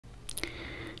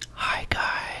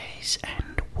guys,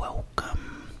 and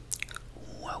welcome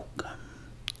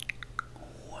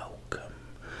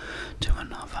to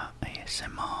another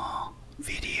ASMR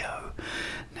video.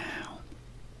 Now,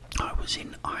 I was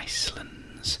in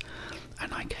Iceland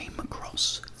and I came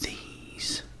across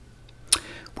these,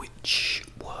 which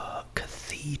were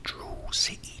Cathedral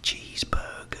City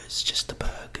cheeseburgers, just the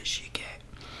burgers you get.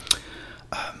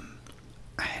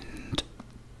 And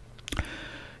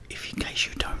if in case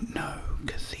you don't know,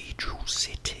 Cathedral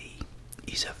City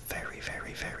is a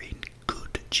very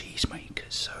good cheesemaker.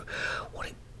 So what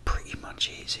it pretty much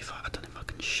is, I don't know if I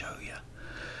can show you,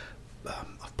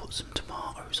 I've put some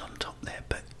tomatoes on top there,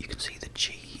 but you can see the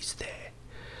cheese there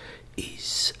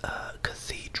is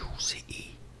Cathedral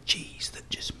City cheese that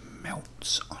just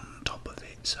melts on top of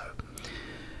it. So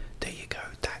there you go,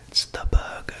 that's the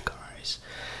burger, guys.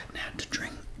 Now to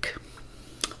drink,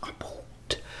 I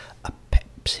bought a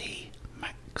Pepsi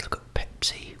Max. Look at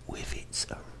Pepsi with its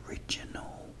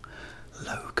original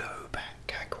logo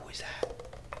back. How cool is that?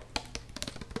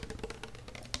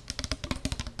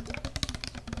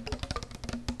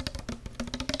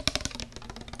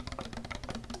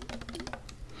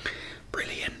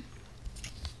 Brilliant.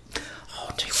 I'll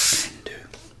tell you what I can do.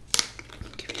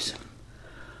 I'll give you some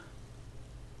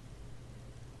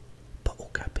bottle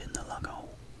cap in the lug hole.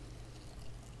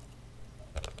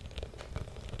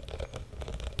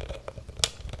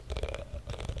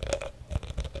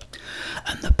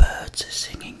 And the birds are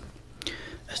singing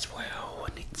as well,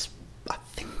 and I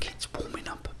think it's warming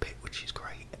up a bit, which is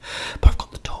great. But I've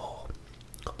got the door,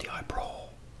 got the eyebrow,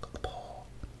 got the paw.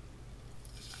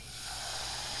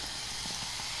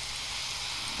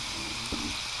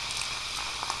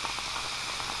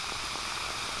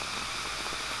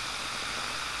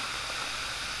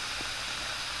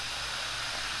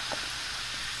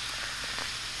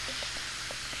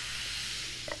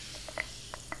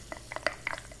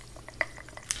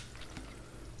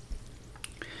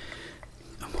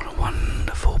 And what a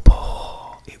wonderful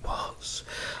paw it was.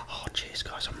 Oh, cheers,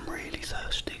 guys, I'm really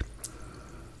thirsty.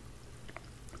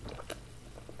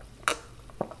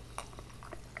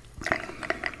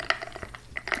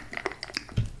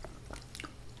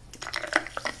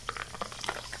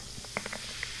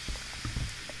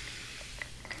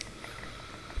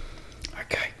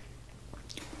 Okay,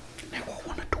 now what I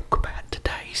want to talk about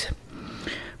today's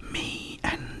me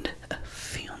and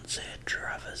fiancée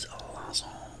Travis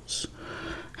Liconce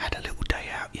had a little day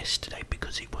out yesterday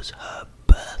because it was her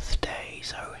birthday.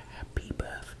 So happy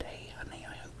birthday, honey.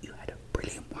 I hope you had a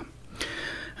brilliant one.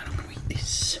 And I'm going to eat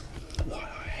this while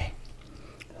I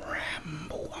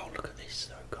ramble. Oh, look at this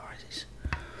though, guys.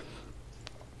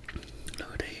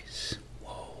 Look at this.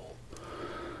 Whoa.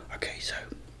 Okay, so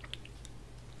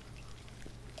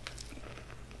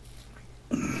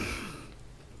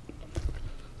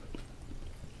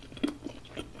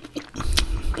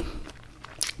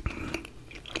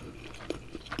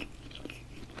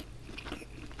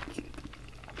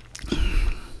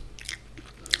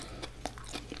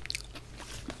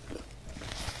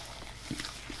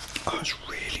oh, it's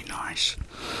really nice.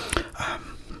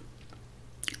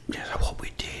 Yeah, so what we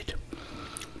did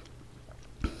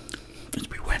is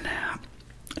we went out,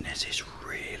 and there's this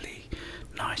really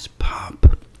nice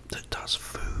pub that does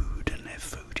food, and their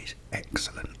food is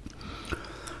excellent.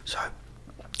 So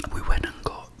we went and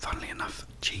got, funnily enough,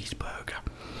 a cheeseburger,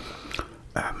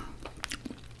 and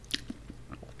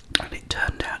it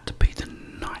turned out to be the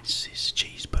nicest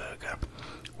cheeseburger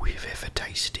we've ever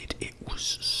tasted. It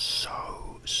was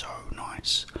so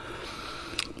nice,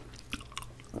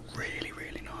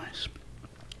 really nice.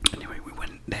 Anyway, we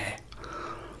went there,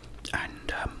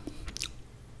 and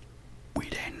we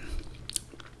then,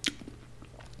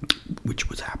 which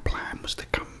was our plan, was to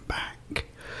come back,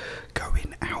 go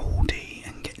in Aldi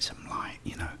and get some, like,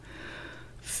 you know,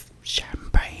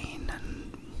 champagne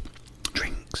and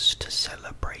drinks to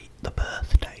celebrate the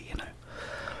birthday, you know,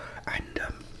 and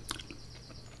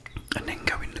then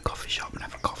go in the coffee shop and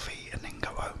have a coffee and then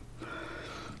go home.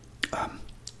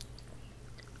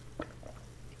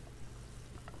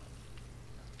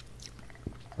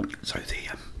 So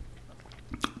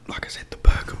like I said, the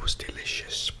burger was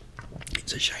delicious.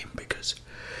 It's a shame because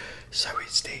so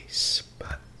is this,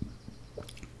 but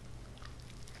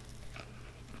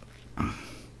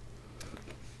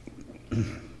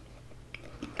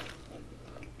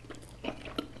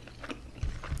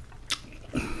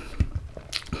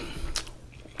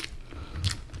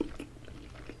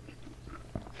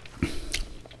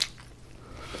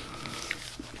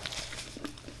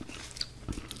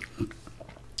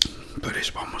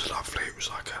this one was lovely. It was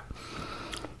like a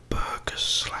burger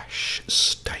slash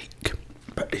steak,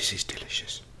 but this is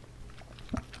delicious.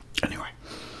 Anyway,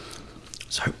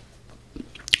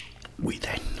 we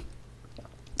then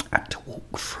had to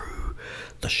walk through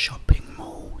the shopping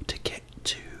mall to get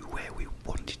to where we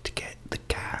wanted to get the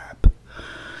cab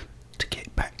to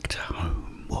get back to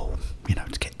home. Well, you know,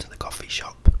 to get to the coffee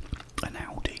shop and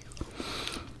Aldi.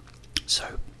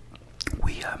 So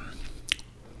we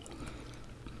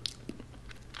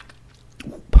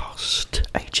walked past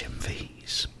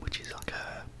HMVs, which is like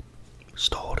a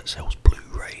store that sells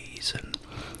Blu-rays and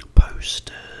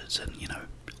posters and, you know,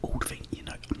 all the things, you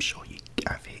know, I'm sure you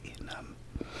have it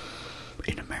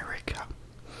in America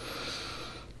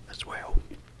as well,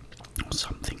 or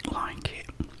something like it.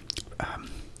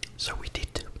 So we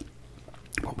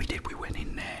went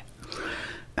in there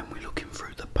and we're looking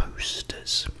through the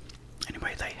posters.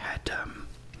 Anyway, they had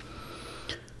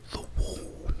The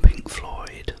Wall, Pink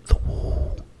Floyd, The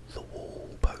Wall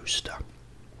poster.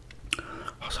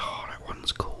 I was like, oh, that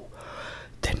one's cool.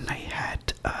 Then they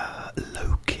had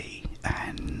Loki,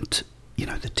 and you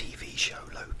know, the TV show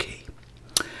Loki.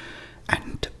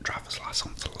 And Driver's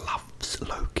License loves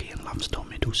Loki and loves Tom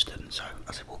Hiddleston, so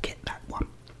I said, we'll get that one.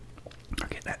 I'll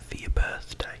get that for your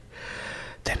birthday.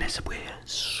 Then as we're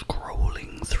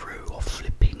scrolling through or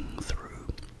flipping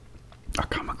through, I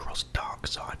come across Dark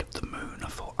Side of the Moon. I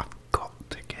thought, I've got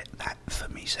to get that for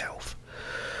myself.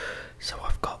 So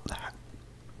I've got that.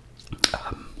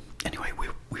 Anyway,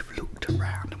 we've looked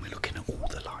around and we're looking at all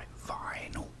the like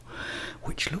vinyl,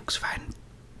 which looks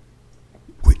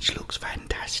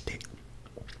fantastic.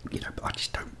 You know, but I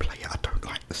just don't play it. I don't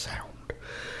like the sound,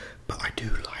 but I do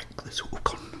like the sort of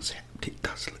concept.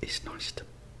 It's nice to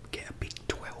get a big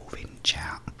 12-inch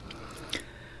out.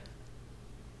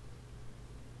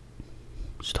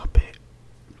 Stop it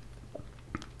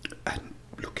and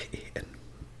look at it, and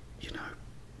you know.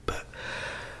 But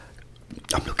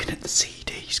I'm looking at the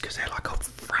CDs because they're like a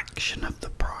fraction of the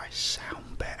price,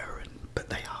 sound better, but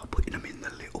they are putting them in the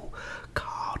little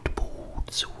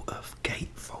cardboard sort of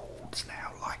gatefolds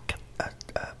now, like a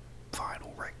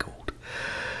vinyl record,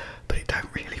 but it don't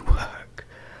really work.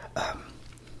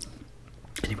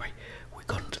 Anyway, we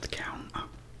got to the counter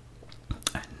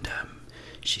and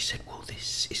she said, well,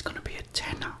 this is going to be a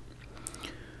tenner,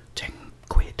 10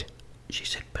 quid. She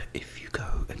said, but if you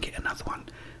go and get another one,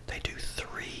 they do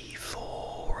 3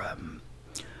 for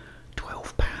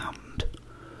 £12.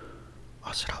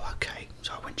 I said, oh, okay.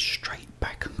 So I went straight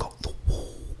back and got The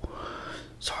Wall.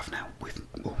 So we've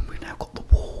now got The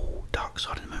Wall, Dark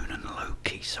Side of the Moon and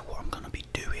Loki. So what I'm going to be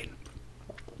doing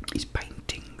is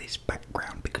painting this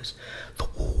background, because The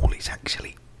Wall is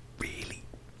actually really,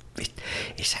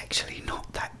 it's actually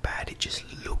not that bad. It just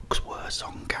looks worse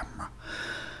on camera,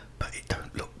 but it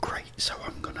don't look great. So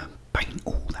I'm going to paint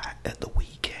all that at the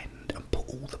weekend and put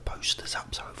all the posters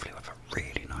up, so hopefully we'll have a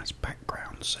really nice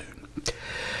background soon.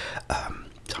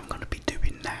 So I'm going to be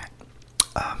doing that.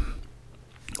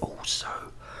 Also,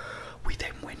 we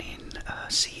then went in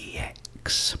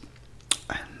CEX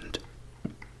and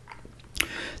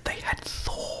they had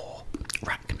Thor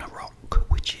Ragnarok,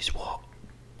 which is what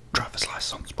Driver's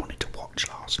License wanted to watch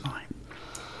last night.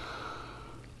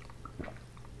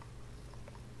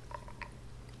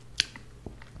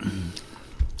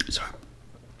 So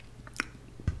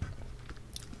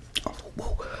I thought,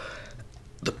 well,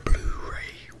 the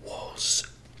Blu-ray was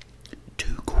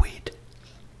 £2.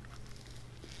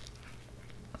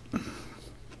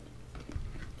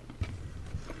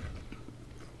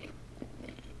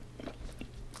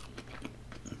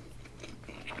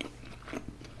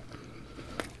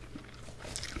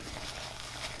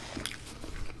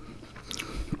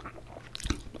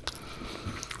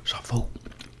 So I thought,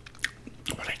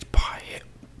 well, let's buy it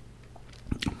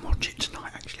and watch it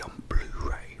tonight, actually, on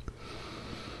Blu-ray.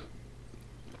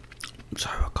 So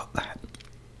I got that.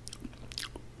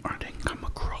 I then come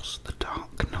across The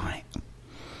Dark Knight,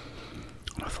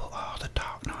 and I thought, oh, The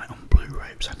Dark Knight on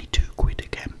Blu-ray was only £2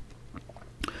 again.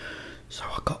 So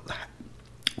I got that.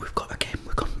 We've gone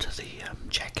to the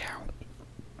checkout.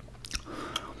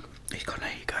 He's gone,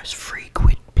 there you go, it's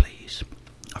 £3, please.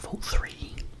 I thought 3.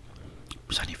 It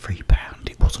was only £3,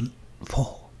 it wasn't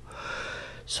 4.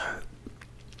 So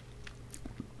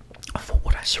I thought,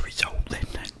 well, that's the result then.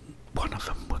 One of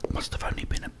them must have only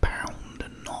been £1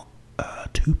 and not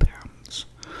 £2.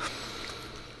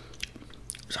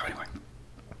 So anyway,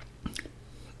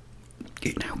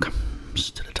 it now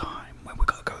comes to the time when we've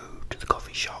got to go to the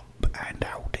coffee shop and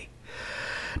Aldi.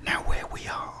 Now where we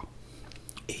are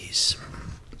is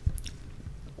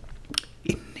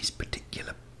in this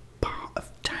particular part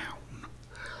of town.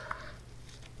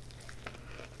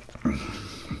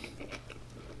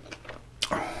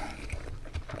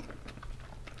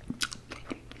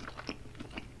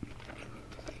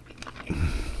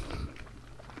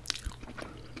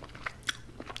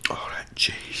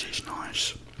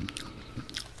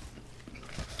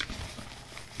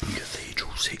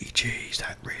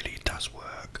 does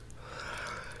work.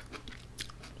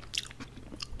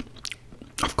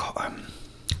 I've got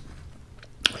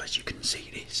well, as you can see,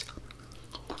 this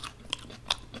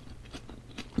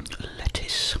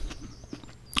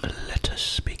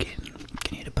lettuce begin.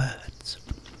 Can you hear the birds?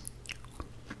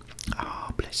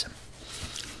 Ah, bless them.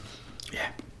 Yeah.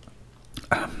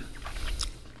 I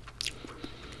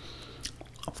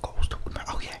forgot what I was talking about.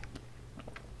 Oh yeah.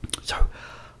 So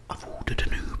I've ordered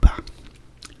an Uber.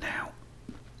 Now,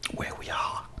 where we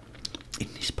are in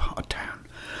this part of town,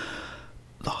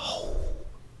 the whole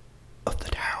of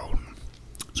the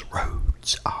town's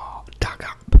roads are dug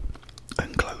up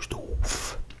and closed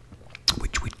off,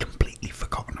 which we'd completely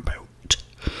forgotten about.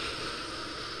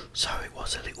 So it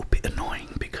was a little bit annoying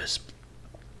because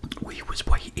we was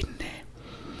waiting there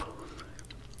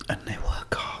and there were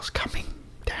cars coming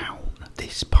down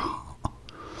this part,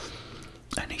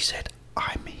 and he said,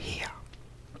 "I'm here."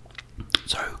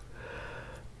 So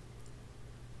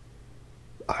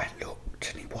I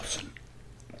looked and he wasn't.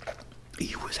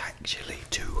 He was actually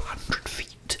 200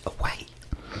 feet away.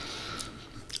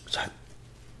 So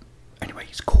anyway,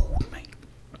 he's called me.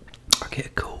 I get a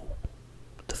call,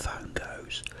 the phone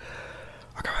goes,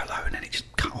 I go hello, and then it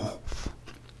just cut off.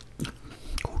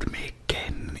 Called me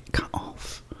again and it cut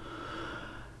off.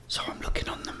 So I'm looking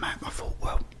on the map. I thought,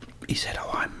 well, he said,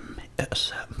 "Oh, I'm at a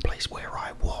certain place where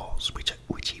I was,"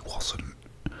 which he wasn't.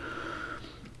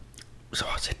 So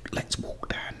I said, "Let's walk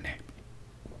down there."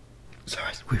 So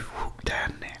as we've walked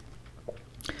down there,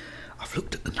 I've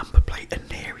looked at the number plate, and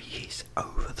there he is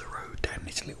over the road, down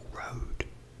this little road.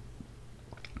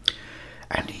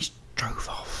 And he's drove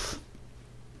off,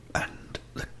 and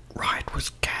the ride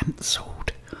was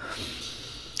cancelled.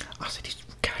 I said, "He's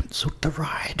cancelled the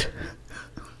ride,"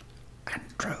 and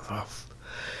drove off.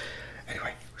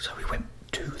 Anyway, so we went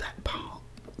to that part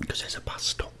because there's a bus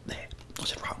stop there. I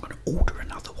said, "Right, I'm going to order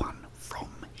another one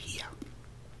from here."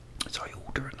 So I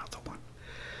order another one.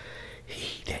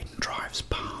 He then drives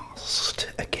past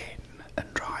again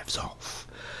and drives off.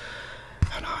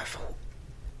 And I thought,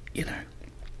 you know,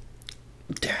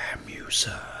 damn you,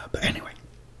 sir. But anyway,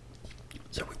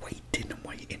 so we're waiting and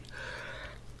waiting.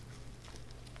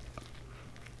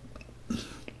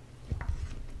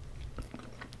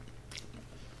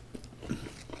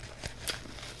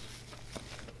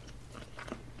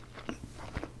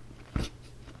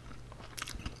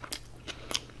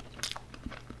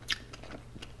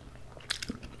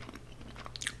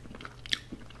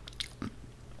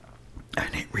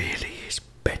 And it really is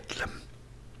bedlam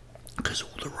because all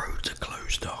the roads are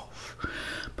closed off,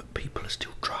 but people are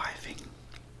still driving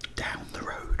down the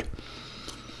road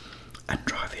and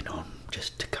driving on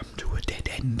just to come to a dead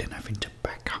end and having to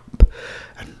back up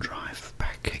and drive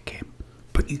back again.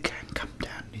 But you can come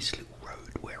down this little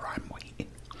road where I'm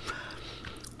waiting.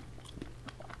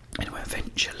 Anyway,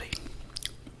 eventually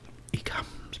he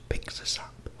comes, picks us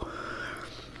up,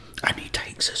 and he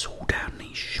takes us all down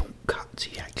these shortcuts.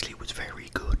 He actually was very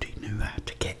good. He knew how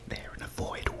to get there and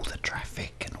avoid all the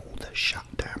traffic and all the shut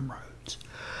down roads.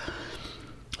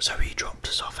 So he dropped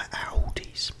us off at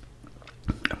Aldi's,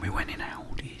 and we went in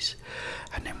Aldi's,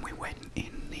 and then we went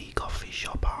in the coffee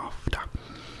shop after.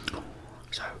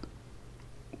 So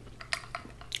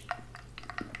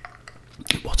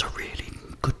it was a really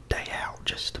good day out,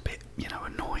 just a bit, you know,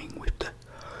 annoying with the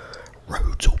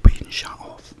roads all being shut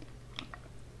off.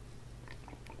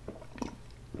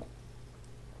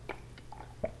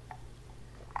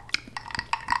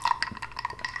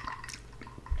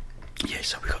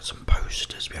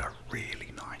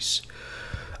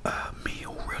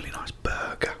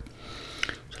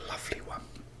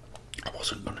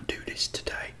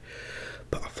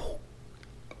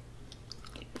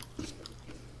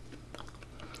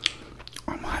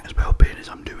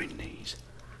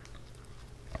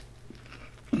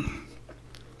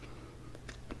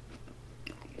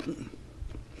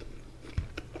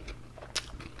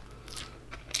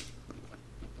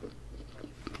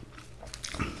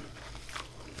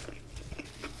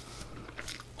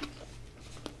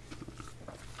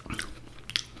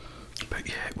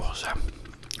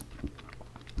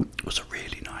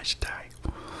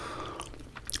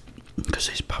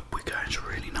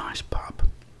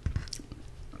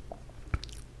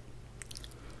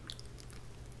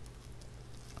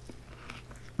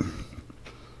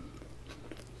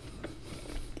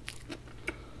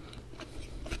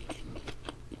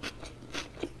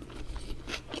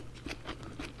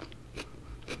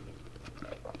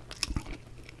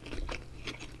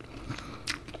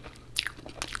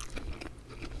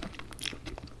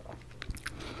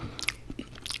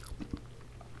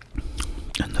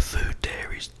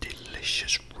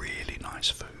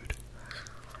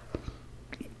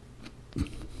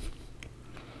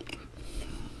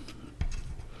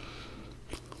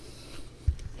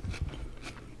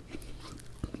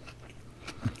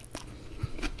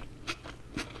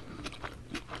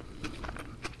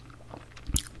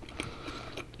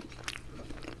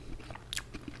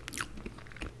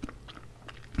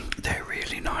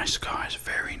 nice, guys,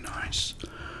 very nice.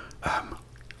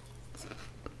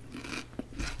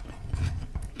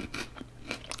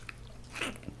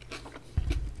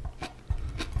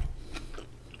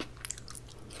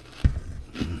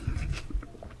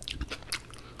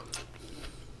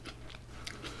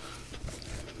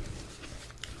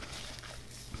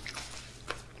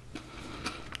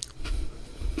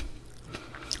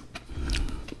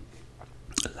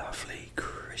 Lovely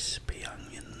crispy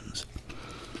onions.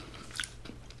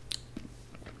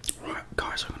 Right,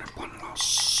 guys, I'm going to have one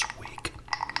last swig.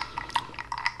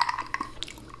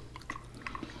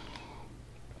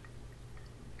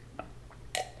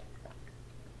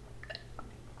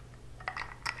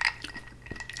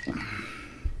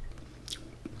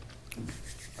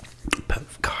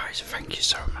 But guys, thank you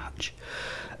so much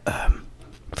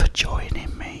for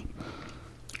joining me.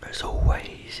 As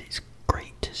always, it's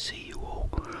great to see you all.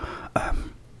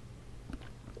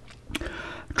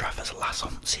 Travis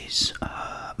Liconce's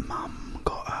mum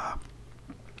got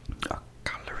a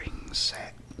colouring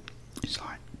set. It's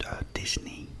like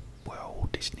Disney World,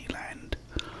 Disneyland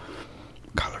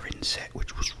colouring set,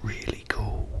 which was really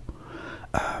cool.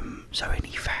 So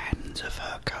any fans of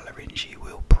her colouring, she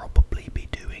will probably be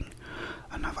doing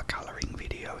another colouring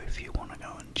video if you want to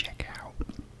go and check her out.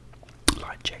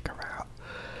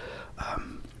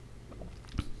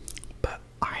 But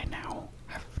I now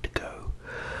have to go.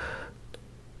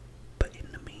 But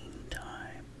in the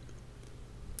meantime,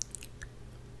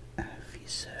 have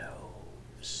yourself